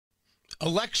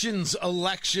Elections,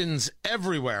 elections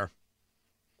everywhere.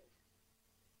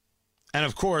 And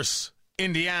of course,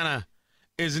 Indiana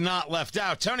is not left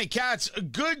out. Tony Katz,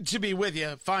 good to be with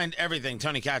you. Find everything,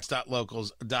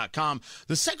 tonykatz.locals.com.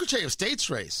 The Secretary of State's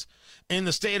race in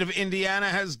the state of Indiana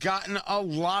has gotten a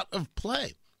lot of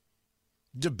play.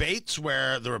 Debates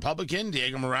where the Republican,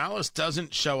 Diego Morales,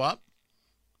 doesn't show up.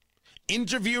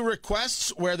 Interview requests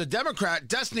where the Democrat,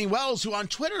 Destiny Wells, who on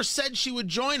Twitter said she would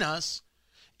join us,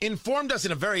 informed us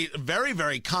in a very, very,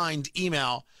 very kind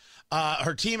email.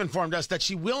 Her team informed us that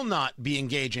she will not be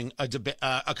engaging a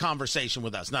conversation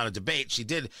with us, not a debate. She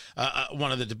did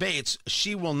one of the debates.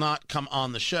 She will not come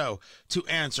on the show to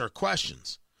answer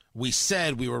questions. We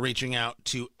said we were reaching out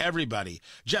to everybody.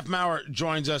 Jeff Maurer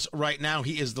joins us right now.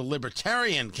 He is the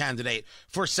Libertarian candidate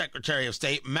for Secretary of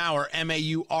State. Maurer,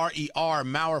 M-A-U-R-E-R,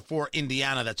 Maurer for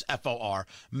Indiana. That's F-O-R,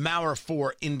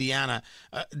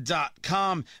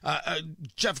 MauerForIndiana.com.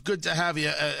 Jeff, good to have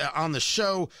you on the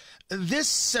show. This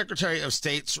Secretary of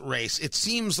State's race, it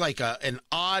seems like an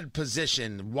odd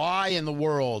position. Why in the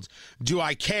world do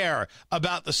I care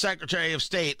about the Secretary of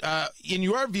State? In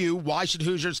your view, why should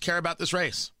Hoosiers care about this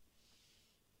race?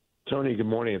 Tony, good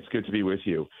morning. It's good to be with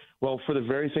you. Well, for the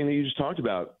very thing that you just talked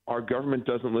about, our government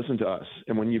doesn't listen to us.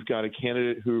 And when you've got a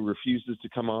candidate who refuses to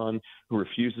come on, who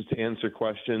refuses to answer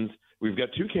questions, we've got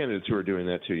two candidates who are doing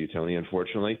that to you, Tony,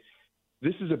 unfortunately.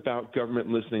 This is about government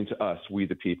listening to us, we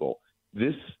the people.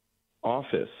 This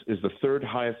office is the third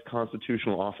highest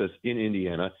constitutional office in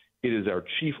Indiana. It is our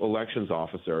chief elections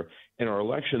officer, and our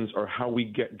elections are how we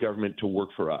get government to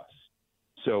work for us.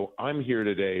 So I'm here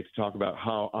today to talk about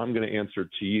how I'm going to answer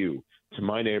to you, to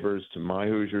my neighbors, to my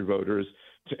Hoosier voters,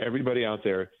 to everybody out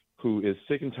there who is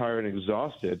sick and tired and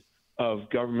exhausted of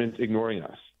government ignoring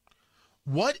us.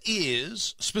 What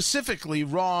is specifically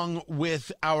wrong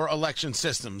with our election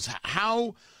systems?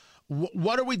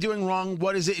 What are we doing wrong?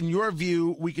 What is it, in your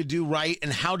view, we could do right,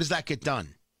 and how does that get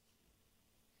done?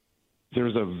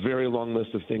 There's a very long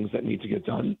list of things that need to get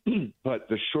done, but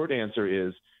the short answer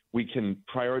is we can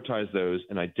prioritize those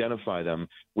and identify them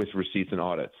with receipts and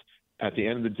audits. At the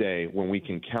end of the day, when we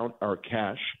can count our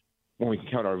cash, when we can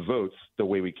count our votes the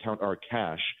way we count our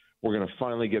cash, we're going to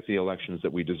finally get the elections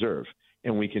that we deserve.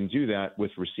 And we can do that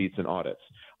with receipts and audits.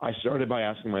 I started by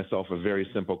asking myself a very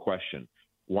simple question.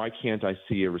 Why can't I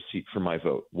see a receipt for my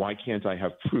vote? Why can't I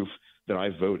have proof that I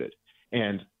voted?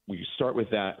 And we start with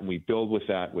that, and we build with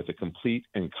that with a complete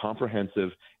and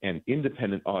comprehensive and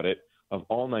independent audit of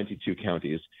all 92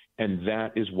 counties, and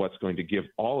that is what's going to give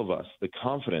all of us the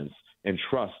confidence and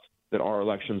trust that our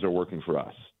elections are working for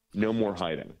us. No more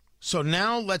hiding. So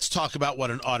now let's talk about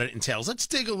what an audit entails. Let's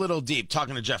dig a little deep.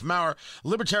 Talking to Jeff Maurer,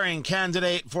 Libertarian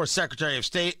candidate for Secretary of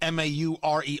State,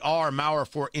 M-A-U-R-E-R,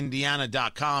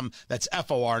 MauerForIndiana.com. That's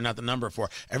F-O-R, not the number 4.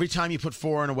 Every time you put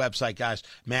 4 on a website, guys,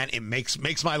 man, it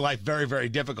makes my life very, very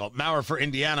difficult.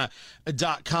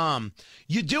 MauerForIndiana.com.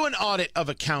 You do an audit of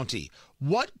a county.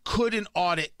 What could an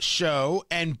audit show?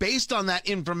 And based on that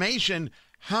information,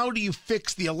 how do you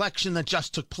fix the election that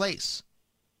just took place?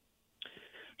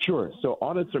 Sure. So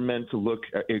audits are meant to look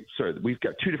at we've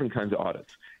got two different kinds of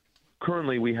audits.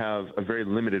 Currently, we have a very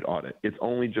limited audit. It's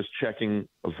only just checking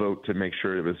a vote to make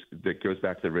sure that goes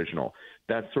back to the original.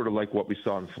 That's sort of like what we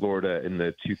saw in Florida in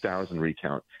the 2000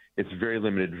 recount. It's very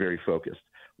limited, very focused.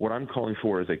 What I'm calling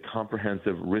for is a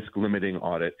comprehensive risk-limiting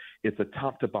audit. It's a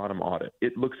top-to-bottom audit.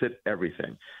 It looks at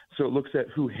everything. So it looks at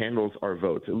who handles our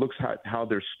votes. It looks at how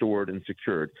they're stored and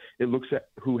secured. It looks at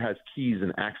who has keys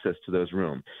and access to those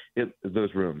rooms. It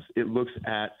looks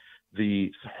at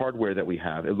the hardware that we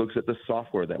have. It looks at the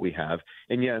software that we have.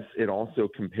 And yes, it also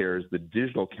compares the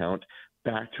digital count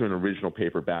back to an original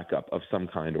paper backup of some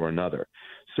kind or another.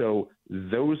 So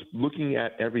those looking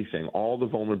at everything, all the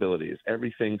vulnerabilities,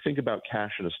 everything, think about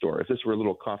cash in a store. If this were a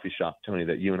little coffee shop, Tony,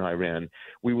 that you and I ran,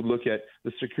 we would look at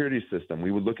the security system.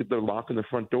 We would look at the lock on the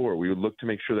front door. We would look to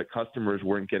make sure that customers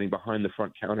weren't getting behind the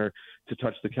front counter to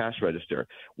touch the cash register.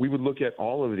 We would look at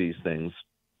all of these things,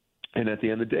 and at the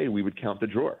end of the day, we would count the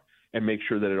drawer and make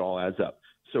sure that it all adds up.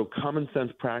 So common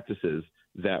sense practices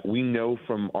that we know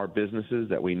from our businesses,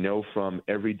 that we know from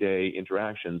everyday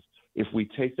interactions, if we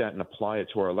take that and apply it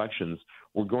to our elections,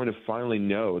 we're going to finally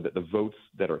know that the votes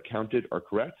that are counted are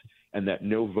correct and that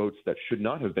no votes that should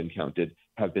not have been counted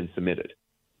have been submitted.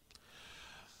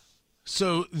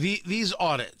 So these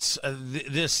audits,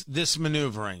 this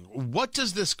maneuvering, what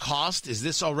does this cost? Is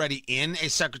this already in a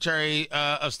Secretary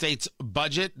of State's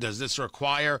budget? Does this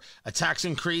require a tax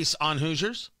increase on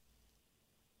Hoosiers?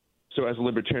 So as a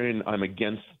libertarian, I'm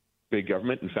against big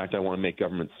government. In fact, I want to make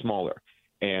government smaller.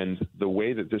 And the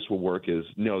way that this will work is,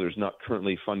 no, there's not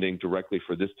currently funding directly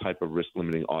for this type of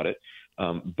risk-limiting audit.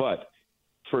 But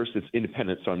First, it's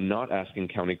independent, so I'm not asking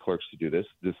county clerks to do this.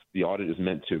 The audit is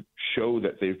meant to show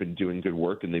that they've been doing good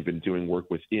work and they've been doing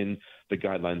work within the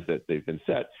guidelines that they've been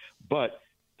set. But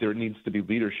there needs to be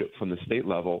leadership from the state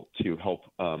level to help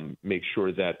make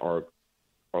sure that our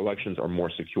elections are more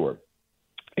secure.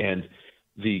 And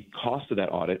the cost of that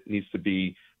audit needs to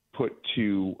be put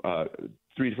to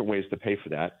three different ways to pay for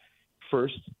that.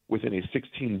 First, within a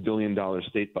 $16 billion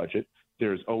state budget,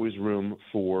 there's always room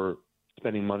for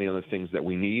spending money on the things that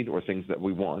we need or things that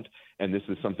we want, and this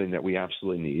is something that we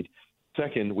absolutely need.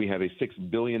 Second, we have a $6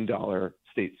 billion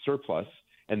state surplus,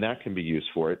 and that can be used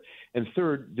for it. And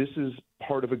third, this is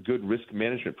part of a good risk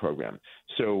management program.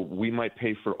 So we might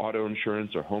pay for auto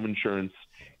insurance or home insurance,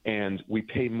 and we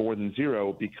pay more than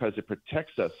zero because it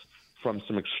protects us from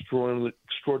some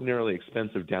extraordinarily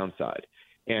expensive downside.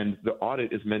 And the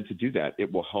audit is meant to do that.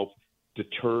 It will help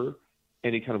deter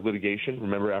any kind of litigation.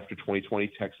 Remember, after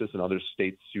 2020, Texas and other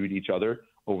states sued each other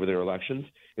over their elections.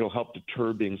 It'll help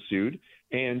deter being sued.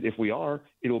 And if we are,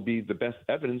 it'll be the best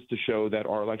evidence to show that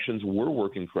our elections were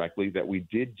working correctly, that we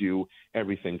did do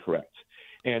everything correct.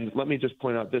 And let me just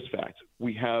point out this fact.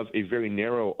 We have a very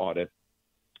narrow audit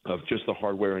of just the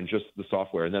hardware and just the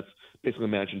software. And that's basically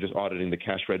imagine just auditing the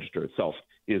cash register itself.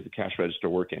 Is the cash register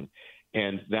working?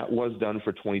 And that was done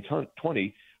for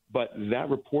 2020, but that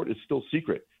report is still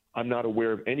secret. I'm not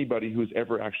aware of anybody who's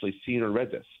ever actually seen or read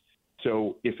this.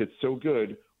 So if it's so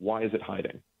good, why is it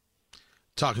hiding?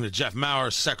 Talking to Jeff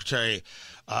Maurer, Secretary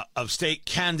of State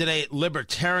candidate,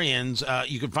 Libertarians.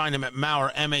 You can find him at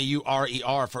Maurer,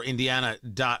 M-A-U-R-E-R, for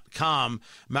Indiana.com,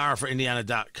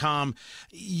 MaurerForIndiana.com.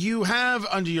 You have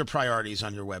under your priorities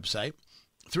on your website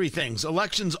three things: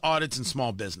 elections, audits, and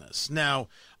small business. Now,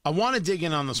 I want to dig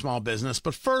in on the small business,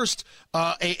 but first,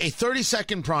 a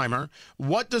 30-second primer.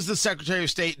 What does the Secretary of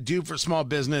State do for small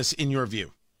business in your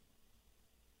view?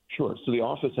 Sure. So the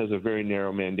office has a very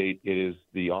narrow mandate. It is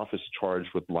the office charged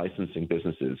with licensing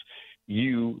businesses.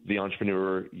 You, the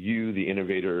entrepreneur, you, the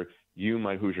innovator, you,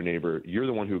 my Hoosier neighbor, you're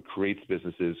the one who creates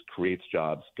businesses, creates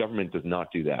jobs. Government does not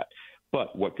do that.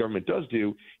 But what government does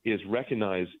do is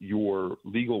recognize your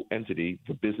legal entity,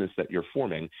 the business that you're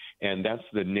forming, and that's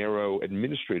the narrow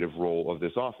administrative role of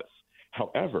this office.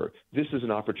 However, this is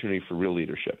an opportunity for real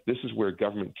leadership. This is where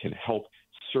government can help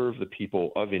serve the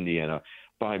people of Indiana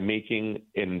by making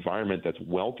an environment that's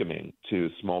welcoming to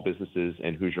small businesses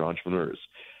and Hoosier entrepreneurs.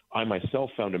 I myself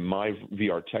founded my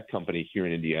VR tech company here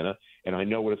in Indiana, and I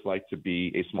know what it's like to be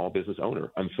a small business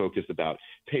owner. I'm focused about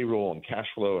payroll and cash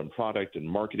flow and product and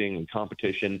marketing and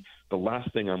competition. The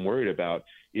last thing I'm worried about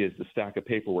is the stack of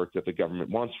paperwork that the government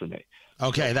wants from me.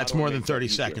 Okay, So that's more than 30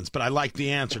 seconds, but I like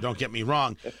the answer. Don't get me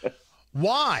wrong.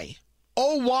 Why?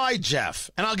 Oh, why, Jeff?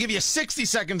 And I'll give you 60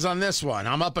 seconds on this one.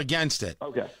 I'm up against it.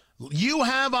 Okay. You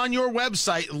have on your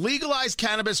website legalized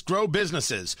cannabis grow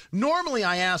businesses. Normally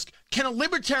I ask, can a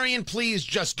libertarian please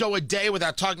just go a day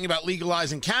without talking about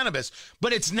legalizing cannabis?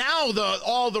 But it's now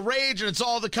all the rage and it's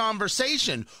all the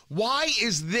conversation. Why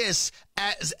is this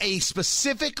as a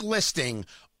specific listing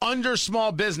under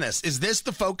small business? Is this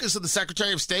the focus of the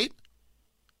Secretary of State?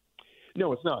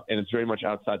 No, it's not. And it's very much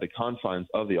outside the confines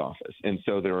of the office. And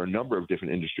so there are a number of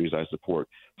different industries I support,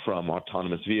 from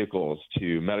autonomous vehicles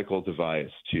to medical device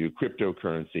to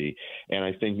cryptocurrency. And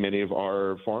I think many of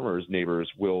our farmers, neighbors,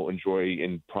 will enjoy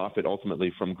and profit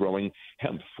ultimately from growing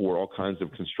hemp for all kinds of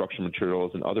construction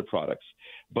materials and other products.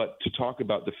 But to talk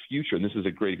about the future, and this is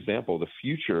a great example, the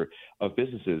future of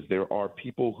businesses, there are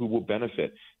people who will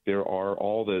benefit. There are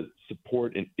all the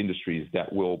support industries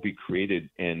that will be created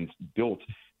and built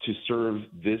to serve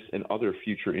this and other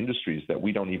future industries that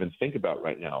we don't even think about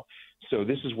right now. So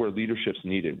this is where leadership's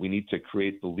needed. We need to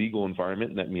create the legal environment,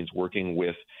 and that means working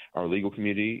with our legal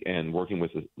community and working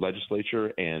with the legislature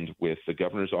and with the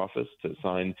governor's office to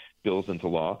sign bills into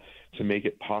law to make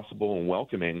it possible and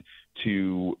welcoming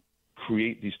to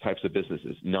create these types of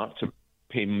businesses, not to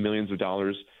pay millions of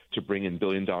dollars to bring in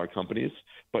billion-dollar companies,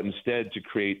 but instead to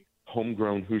create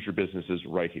homegrown Hoosier businesses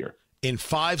right here. In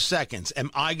 5 seconds, am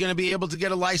I going to be able to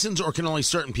get a license, or can only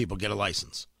certain people get a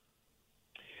license?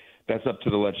 That's up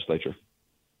to the legislature.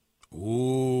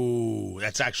 Ooh,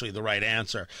 that's actually the right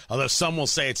answer. Although some will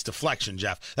say it's deflection,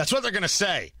 Jeff. That's what they're going to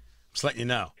say. Just letting you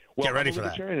know. Well, get ready I'm for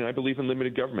that. And I believe in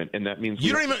limited government, and that means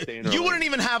you wouldn't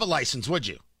even have a license, would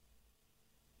you?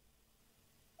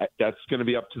 That's going to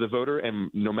be up to the voter, and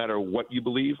no matter what you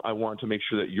believe, I want to make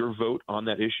sure that your vote on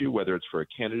that issue, whether it's for a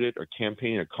candidate, a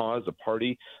campaign, a cause, a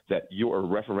party, that your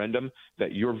referendum,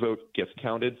 that your vote gets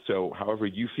counted. So however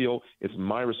you feel, it's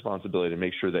my responsibility to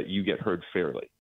make sure that you get heard fairly.